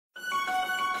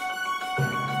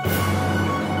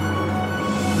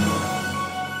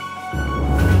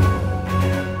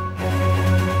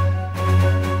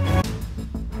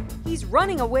He's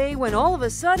running away when all of a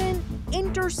sudden,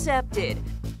 intercepted.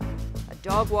 A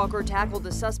dog walker tackled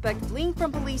the suspect fleeing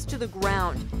from police to the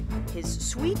ground. His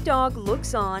sweet dog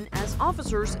looks on as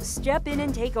officers step in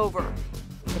and take over.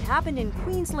 It happened in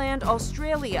Queensland,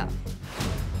 Australia.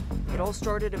 It all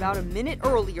started about a minute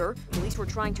earlier. Police were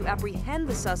trying to apprehend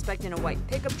the suspect in a white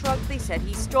pickup truck they said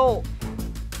he stole.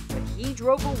 But he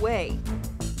drove away.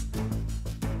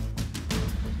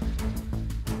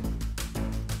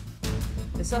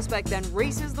 The suspect then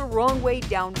races the wrong way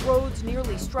down roads,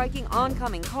 nearly striking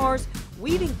oncoming cars,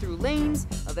 weaving through lanes,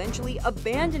 eventually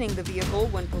abandoning the vehicle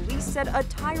when police said a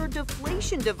tire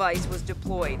deflation device was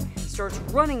deployed. Starts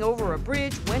running over a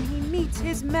bridge when he meets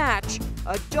his match,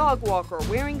 a dog walker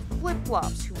wearing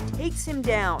flip-flops who takes him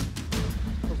down.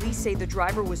 Police say the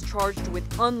driver was charged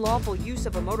with unlawful use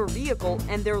of a motor vehicle,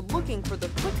 and they're looking for the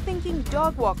quick-thinking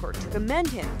dog walker to commend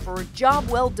him for a job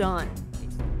well done.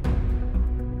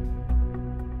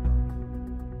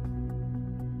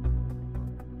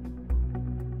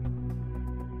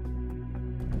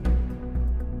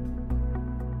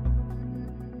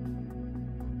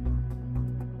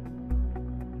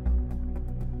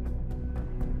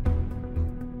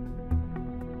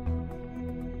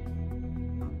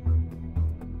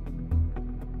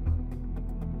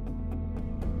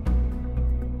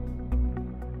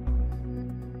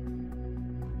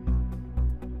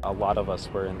 A lot of us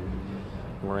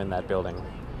were in that building,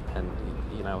 and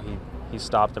he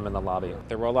stopped him in the lobby.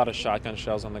 There were a lot of shotgun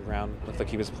shells on the ground. Looked like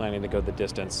he was planning to go the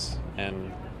distance,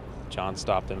 and John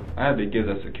stopped him. I had to give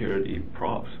that security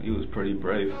props. He was pretty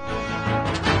brave.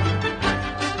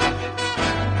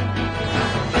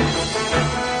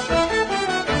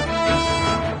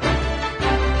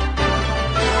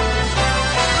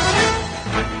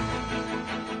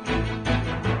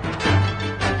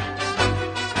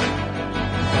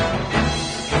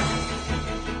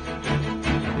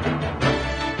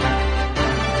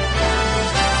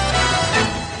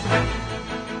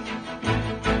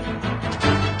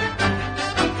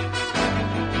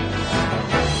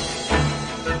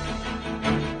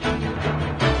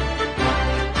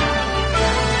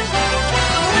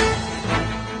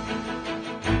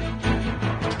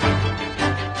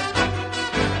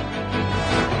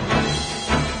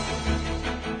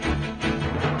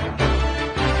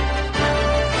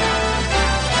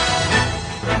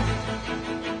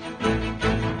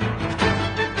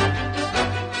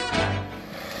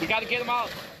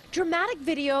 Dramatic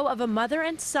video of a mother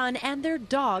and son and their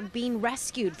dog being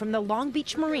rescued from the Long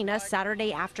Beach Marina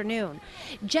Saturday afternoon.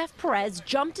 Jeff Perez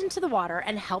jumped into the water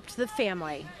and helped the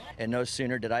family. And no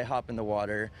sooner did I hop in the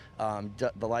water,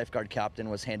 the lifeguard captain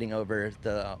was handing over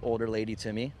the older lady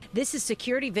to me. This is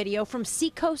security video from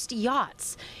Seacoast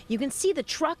Yachts. You can see the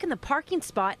truck in the parking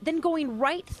spot, then going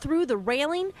right through the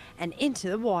railing and into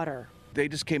the water. They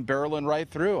just came barreling right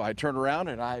through. I turned around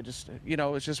and I just,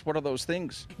 it's just one of those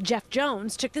things. Jeff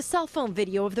Jones took the cell phone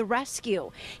video of the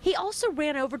rescue. He also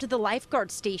ran over to the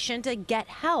lifeguard station to get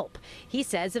help. He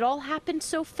says it all happened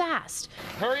so fast.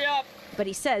 Hurry up! But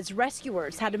he says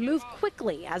rescuers had to move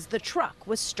quickly as the truck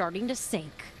was starting to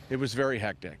sink. It was very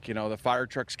hectic. The fire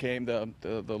trucks came, the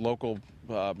local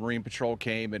Marine Patrol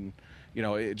came, and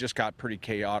it just got pretty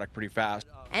chaotic pretty fast.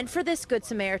 And for this Good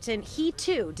Samaritan, he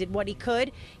too did what he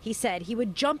could. He said he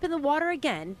would jump in the water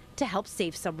again to help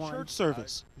save someone. Church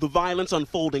service. The violence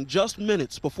unfolding just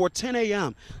minutes before 10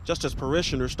 a.m., just as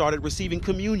parishioners started receiving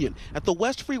communion at the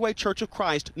West Freeway Church of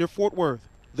Christ near Fort Worth.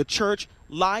 The church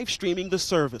live streaming the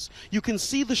service. You can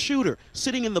see the shooter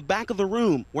sitting in the back of the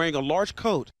room wearing a large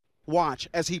coat. Watch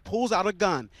as he pulls out a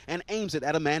gun and aims it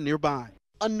at a man nearby.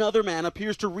 Another man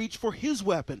appears to reach for his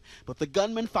weapon, but the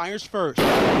gunman fires first,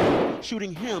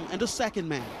 shooting him and a second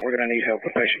man. We're going to need help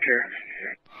with patient care.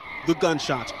 The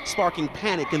gunshots sparking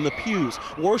panic in the pews.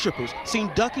 Worshippers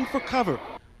seen ducking for cover.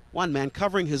 One man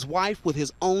covering his wife with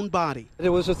his own body. It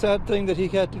was a sad thing that he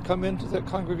had to come into the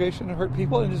congregation and hurt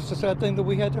people, and it's a sad thing that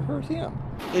we had to hurt him.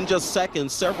 In just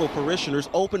seconds, several parishioners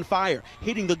opened fire,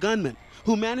 hitting the gunman,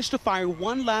 who managed to fire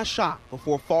one last shot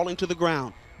before falling to the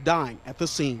ground, dying at the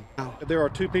scene. There are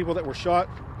 2 people that were shot,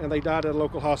 and they died at a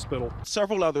local hospital.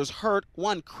 Several others hurt,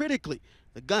 one critically.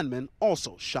 The gunman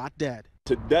also shot dead.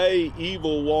 Today,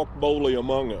 evil walked boldly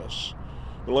among us.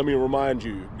 But let me remind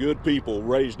you, good people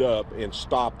raised up and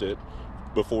stopped it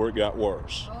before it got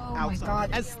worse. Oh my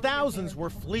God. As thousands were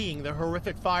fleeing the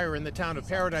horrific fire in the town of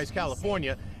Paradise,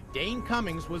 California, Dane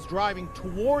Cummings was driving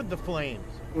toward the flames.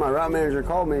 My route manager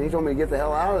called me. He told me to get the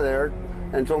hell out of there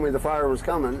and told me the fire was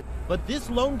coming. But this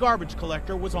lone garbage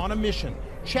collector was on a mission,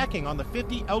 checking on the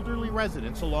 50 elderly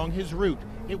residents along his route.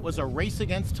 It was a race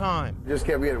against time. It just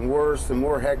kept getting worse and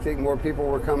more hectic. More people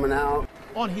were coming out.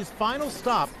 On his final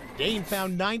stop, Dane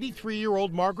found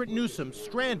 93-year-old Margaret Newsom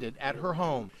stranded at her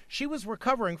home. She was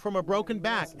recovering from a broken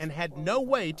back and had no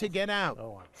way to get out.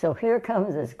 So here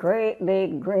comes this great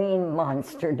big green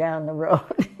monster down the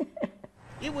road.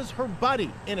 It was her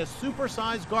buddy in a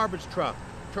supersized garbage truck.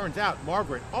 Turns out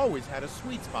Margaret always had a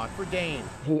sweet spot for Dane.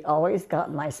 He always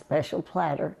got my special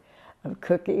platter of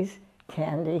cookies,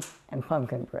 candy, and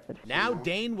pumpkin bread. Now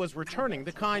Dane was returning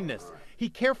the kindness. He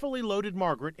carefully loaded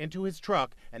Margaret into his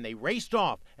truck, and they raced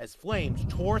off as flames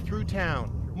tore through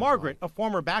town. Margaret, a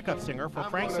former backup singer for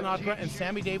Frank Sinatra and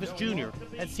Sammy Davis Jr.,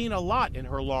 had seen a lot in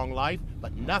her long life,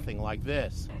 but nothing like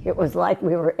this. It was like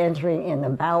we were entering in the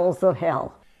bowels of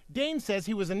hell. Dane says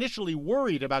he was initially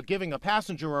worried about giving a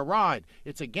passenger a ride.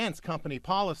 It's against company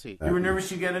policy. You were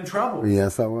nervous you'd get in trouble.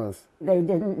 Yes, I was. They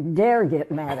didn't dare get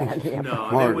mad at him. No,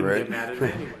 they wouldn't get mad at him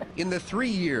anyway. In the 3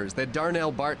 years that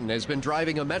Darnell Barton has been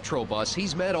driving a Metro bus,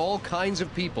 he's met all kinds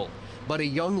of people. But a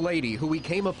young lady who he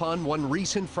came upon one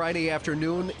recent Friday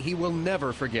afternoon, he will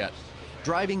never forget.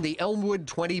 Driving the Elmwood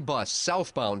 20 bus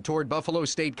southbound toward Buffalo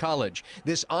State College.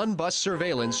 This on-bus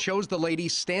surveillance shows the lady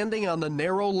standing on the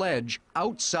narrow ledge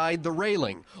outside the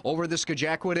railing over the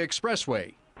Skagakwood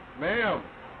Expressway. Ma'am,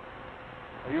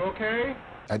 are you okay?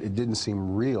 It didn't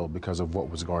seem real because of what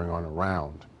was going on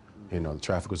around. You know, the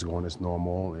traffic was going as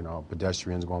normal, you know,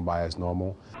 pedestrians going by as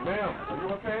normal. Ma'am, are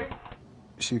you okay?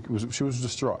 She was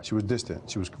distraught. She was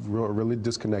distant. She was really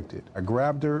disconnected. I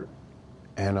grabbed her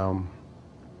and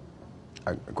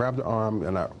I grabbed her arm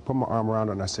and I put my arm around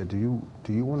her and I said, do you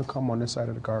want to come on this side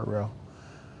of the guardrail?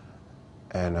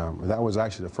 And that was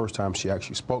actually the first time she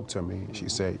actually spoke to me. She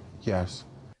said, yes.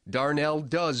 Darnell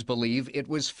does believe it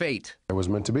was fate. It was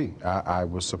meant to be. I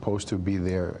was supposed to be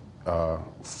there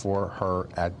for her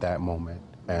at that moment,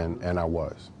 and I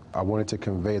was. I wanted to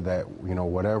convey that, you know,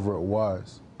 whatever it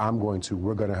was,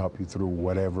 we're going to help you through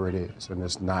whatever it is. And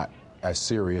it's not as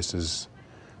serious as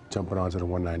jumping onto the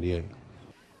 198.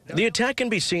 The attack can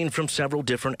be seen from several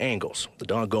different angles. The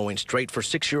dog going straight for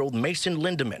 6-year-old Mason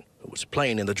Lindemann, who was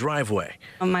playing in the driveway.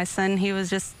 My son, he was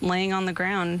just laying on the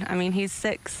ground. I mean, he's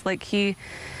 6. Like, he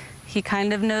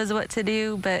kind of knows what to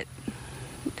do, but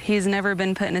he's never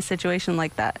been put in a situation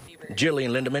like that.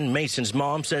 Jillian Lindemann, Mason's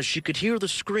mom, says she could hear the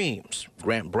screams.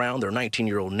 Grant Brown, their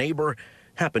 19-year-old neighbor,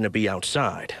 happened to be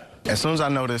outside. As soon as I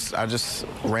noticed, I just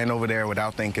ran over there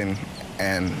without thinking,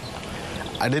 and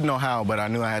I didn't know how, but I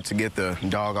knew I had to get the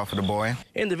dog off of the boy.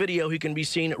 In the video, he can be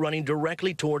seen running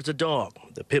directly towards the dog.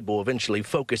 The pit bull eventually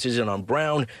focuses in on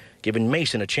Brown, giving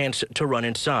Mason a chance to run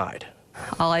inside.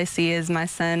 All I see is my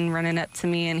son running up to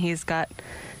me, and he's got,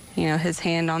 you know, his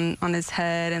hand on his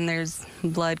head, and there's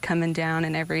blood coming down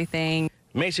and everything.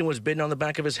 Mason was bitten on the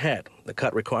back of his head, the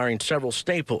cut requiring several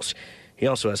staples. He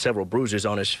also has several bruises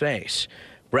on his face.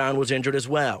 Brown was injured as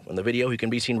well. In the video, he can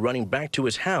be seen running back to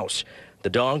his house, the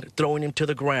dog throwing him to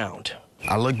the ground.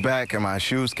 I looked back and my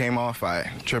shoes came off. I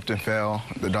tripped and fell.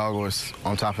 The dog was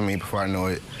on top of me before I knew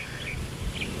it.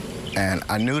 And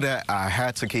I knew that I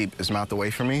had to keep his mouth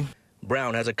away from me.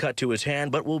 Brown has a cut to his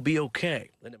hand, but will be okay.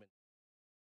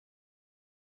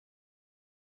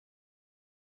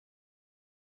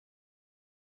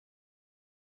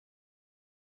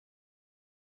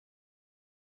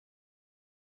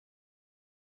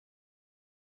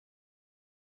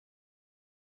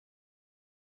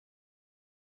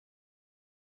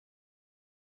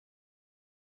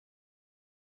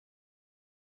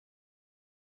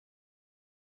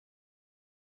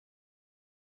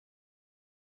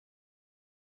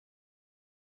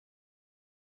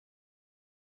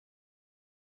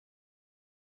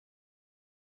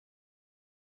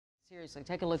 Seriously,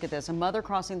 take a look at this. A mother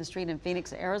crossing the street in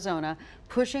Phoenix, Arizona,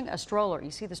 pushing a stroller.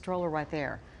 You see the stroller right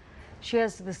there. She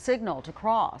has the signal to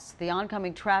cross. The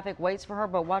oncoming traffic waits for her,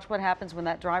 but watch what happens when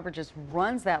that driver just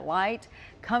runs that light,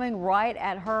 coming right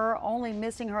at her, only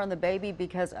missing her and the baby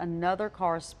because another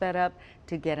car sped up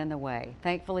to get in the way.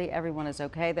 Thankfully, everyone is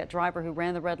okay. That driver who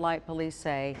ran the red light, police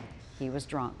say he was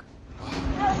drunk.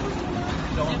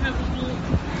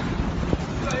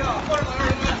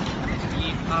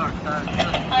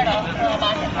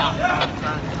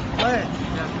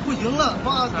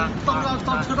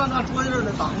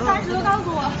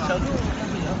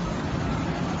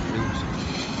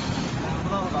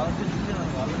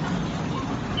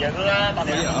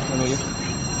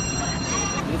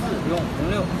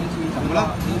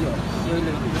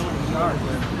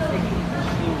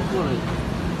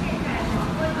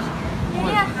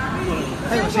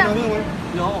还有心脏病吗？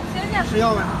有，吃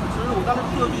药没？吃 The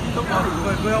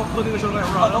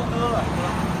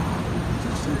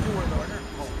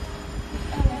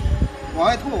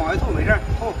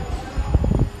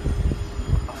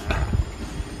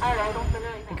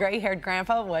gray-haired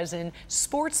grandpa was in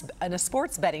a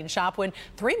sports betting shop when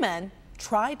 3 men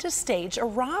tried to stage a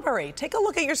robbery. Take a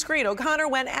look at your screen. O'Connor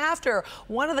went after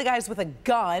one of the guys with a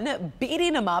gun,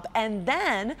 beating him up, and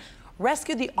then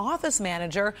rescued the office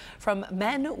manager from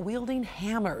men wielding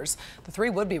hammers. The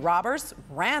 3 would-be robbers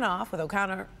ran off with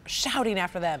O'Connor shouting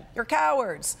after them, "You're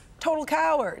cowards, total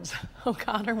cowards."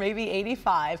 O'Connor may be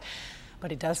 85,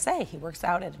 but he does say he works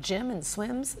out at a gym and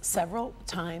swims several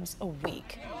times a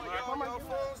week.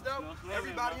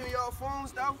 Everybody on y'all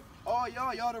phones though, all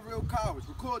y'all the real cowards.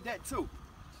 Record that too.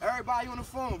 Everybody on the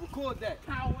phone, record that.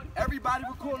 Coward. Everybody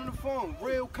recording the phone,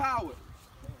 real coward.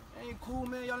 Ain't cool,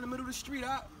 man. Y'all in the middle of the street.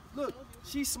 Look,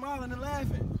 she's smiling and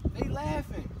laughing. They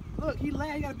laughing. Look, he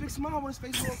laughing. He got a big smile on his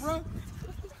face, little bro.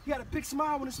 He got a big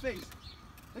smile on his face.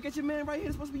 Look at your man right here.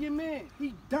 It's supposed to be your man.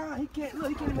 He dying. He can't look.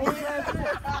 He can't even laugh.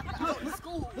 Look,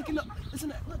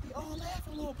 listen up. Look, they all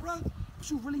laughing, little bro.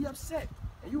 But you really upset,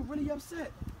 and you really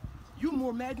upset. You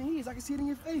more mad than he is. I can see it in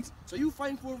your face. So you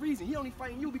fighting for a reason. He only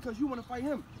fighting you because you want to fight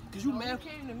him. Because you mad. He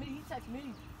came to me. He texted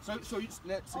me. So you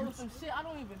some shit I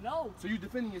don't even know. So you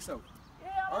defending yourself. Yeah,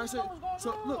 I don't know what's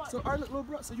going on. Look, all right, little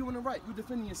bro. So you on the right. You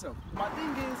defending yourself. My thing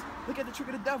is, look at the trick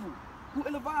of the devil. Who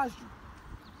ill-advised you?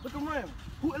 Look around.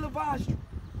 Who ill-advised you?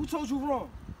 Who told you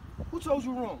wrong? Who told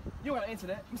you wrong? You don't gotta answer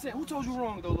that. I'm saying, who told you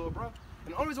wrong though, little bro?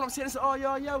 And the only reason I'm saying this to all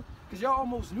y'all, yo, because y'all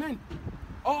almost men.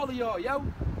 All of y'all, yo.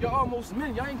 Y'all almost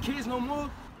men. Y'all ain't kids no more.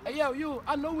 Hey, yo,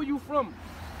 I know where you from.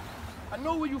 I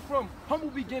know where you from. Humble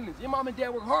beginnings. Your mom and dad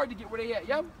worked hard to get where they at,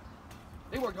 yo.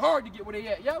 They worked hard to get where they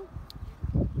at, yo.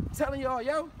 Telling y'all,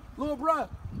 yo, little bruh,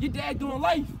 your dad doing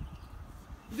life.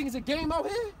 You think it's a game out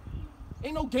here?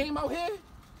 Ain't no game out here.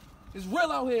 It's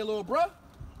real out here, little bruh.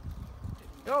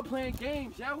 Y'all playing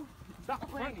games, yo.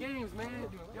 Stop playing games, man.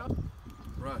 Yo.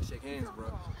 Bruh, shake hands,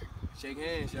 bro. Shake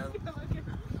hands, yo.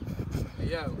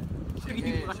 Hey, yo. Shake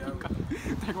hands, yo.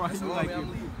 That's all, man,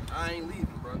 I'm leaving. I ain't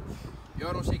leaving, bro.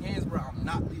 Y'all don't shake hands, bro. I'm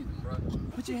not leaving, bro.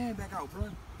 Put your hand back out, bro.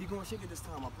 He gonna shake it this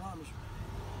time, I promise you.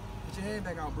 Put your hand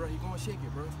back out, bro. He gonna shake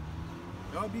it, bro.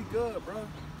 Y'all be good, bro.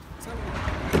 Tell me.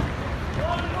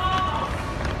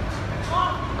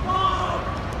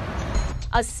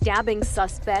 A stabbing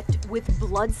suspect with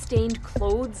blood-stained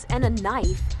clothes and a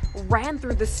knife ran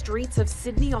through the streets of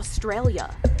Sydney, Australia.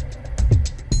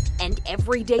 And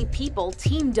everyday people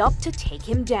teamed up to take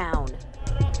him down.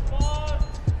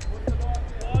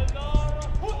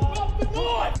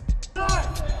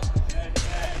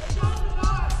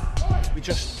 We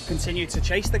just continued to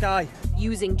chase the guy.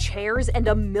 Using chairs and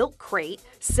a milk crate,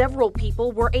 several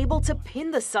people were able to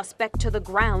pin the suspect to the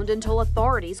ground until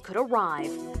authorities could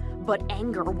arrive. But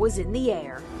anger was in the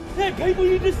air. Hey, people,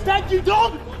 you just stabbed you,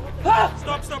 dog! Huh?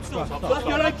 Stop. Let's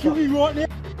go and kill you right now.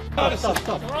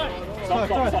 Stop.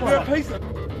 You're a piece of...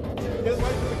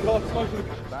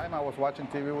 I was watching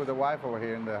TV with the wife over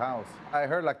here in the house. I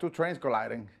heard like 2 trains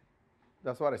colliding.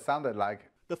 That's what it sounded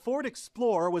like. The Ford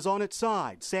Explorer was on its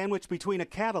side, sandwiched between a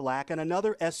Cadillac and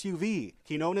another SUV.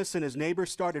 Quinones and his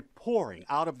neighbors started pouring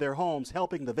out of their homes,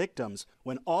 helping the victims,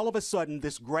 when all of a sudden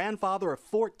this grandfather of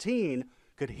 14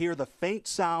 could hear the faint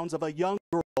sounds of a young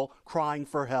girl crying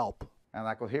for help. And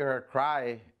I could hear her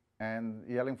cry and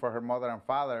yelling for her mother and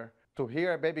father. To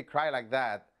hear a baby cry like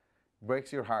that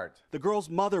breaks your heart. The girl's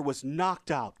mother was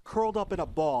knocked out, curled up in a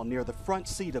ball near the front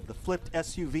seat of the flipped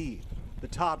SUV. The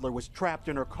toddler was trapped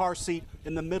in her car seat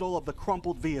in the middle of the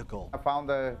crumpled vehicle. I found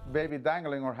the baby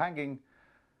dangling or hanging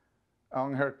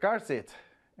on her car seat,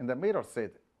 in the middle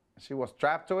seat. She was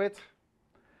strapped to it,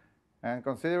 and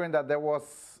considering that there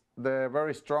was the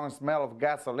very strong smell of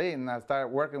gasoline, I started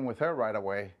working with her right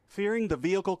away. Fearing the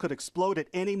vehicle could explode at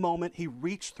any moment, he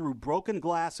reached through broken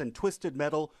glass and twisted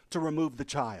metal to remove the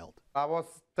child. I was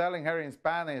telling her in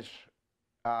Spanish,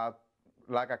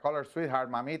 like I call her sweetheart,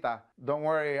 mamita, don't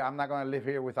worry, I'm not going to live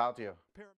here without you.